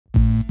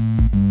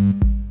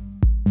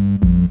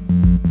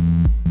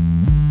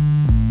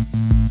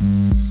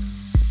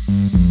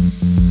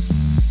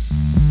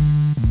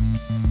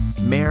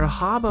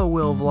Merhaba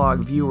Will Vlog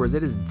viewers,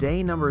 it is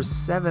day number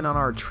 7 on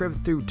our trip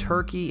through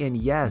Turkey, and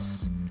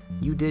yes,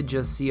 you did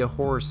just see a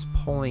horse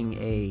pulling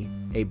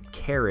a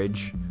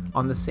carriage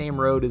on the same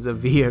road as a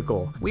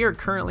vehicle. We are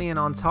currently in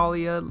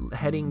Antalya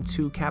heading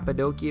to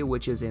Cappadocia,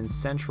 which is in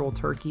central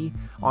Turkey.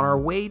 On our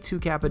way to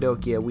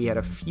Cappadocia, we had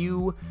a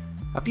few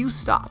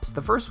stops.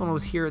 The first one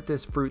was here at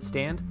this fruit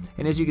stand,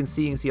 and as you can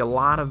see a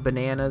lot of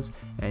bananas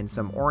and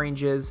some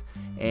oranges,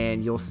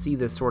 and you'll see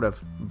this sort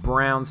of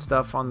brown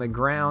stuff on the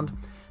ground.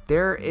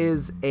 There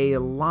is a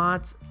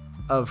lot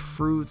of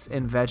fruits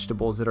and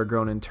vegetables that are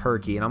grown in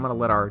Turkey, and I'm going to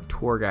let our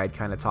tour guide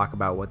kind of talk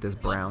about what this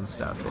brown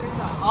stuff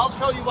is. I'll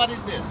show you what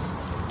is this.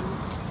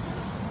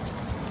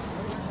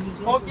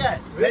 Okay,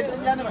 ladies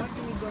and gentlemen.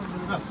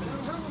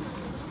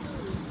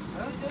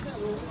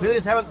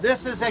 Please have a,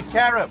 this is a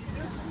carob.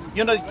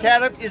 You know,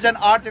 carob is an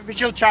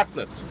artificial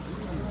chocolate.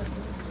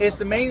 It's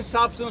the main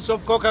substance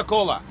of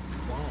Coca-Cola.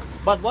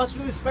 But what's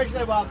really special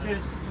about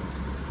this,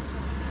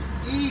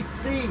 each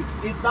seed,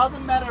 it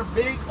doesn't matter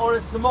big or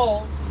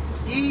small,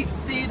 each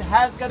seed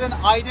has got an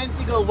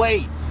identical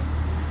weight,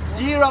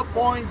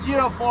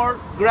 0.04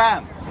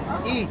 gram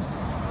each.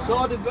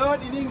 So the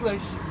word in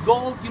English,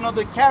 gold, you know,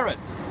 the carrot,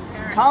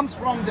 comes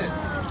from this.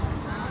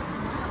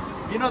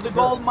 You know, the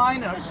gold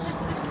miners,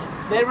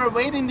 they were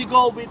weighing the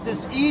gold with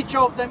this, each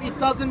of them, it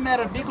doesn't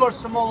matter big or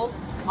small,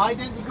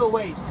 identical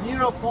weight,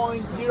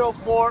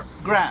 0.04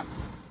 gram.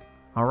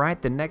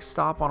 Alright, the next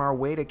stop on our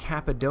way to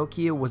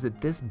Cappadocia was at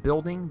this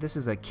building. This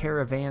is a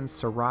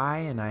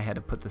Caravanserai, and I had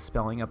to put the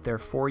spelling up there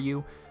for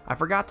you. I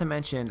forgot to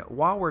mention,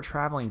 while we're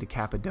traveling to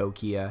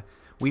Cappadocia,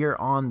 we are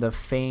on the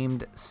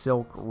famed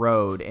Silk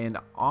Road, and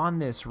on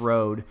this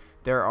road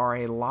there are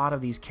a lot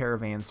of these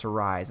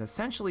caravanserais.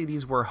 Essentially,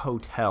 these were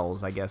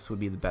hotels, I guess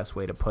would be the best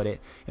way to put it.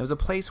 It was a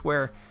place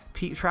where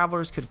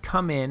travelers could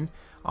come in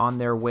on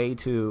their way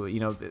to, you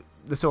know,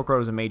 the Silk Road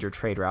is a major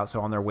trade route,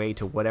 so on their way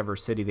to whatever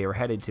city they were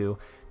headed to,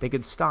 they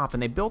could stop,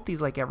 and they built these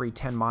like every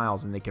 10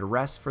 miles, and they could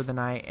rest for the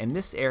night, and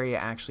this area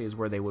actually is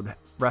where they would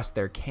rest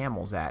their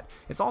camels at.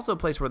 It's also a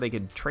place where they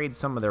could trade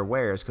some of their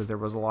wares because there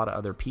was a lot of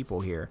other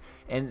people here,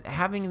 and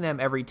having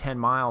them every 10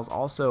 miles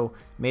also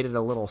made it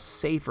a little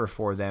safer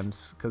for them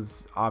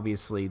because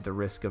obviously the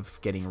risk of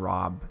getting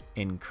robbed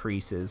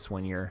increases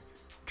when you're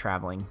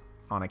traveling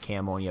on a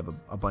camel and you have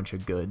a bunch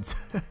of goods.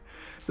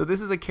 So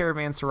this is a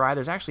caravanserai.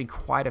 There's actually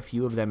quite a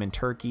few of them in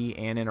Turkey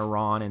and in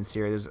Iran and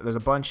Syria. There's a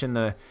bunch in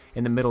the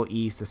Middle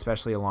East,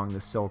 especially along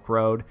the Silk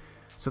Road.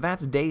 So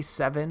that's day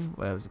 7. It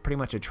was pretty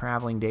much a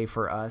traveling day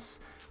for us.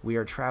 We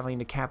are traveling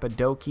to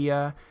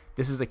Cappadocia.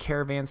 This is a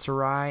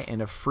caravanserai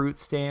and a fruit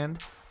stand.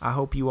 I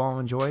hope you all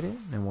enjoyed it,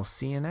 and we'll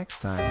see you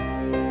next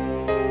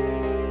time.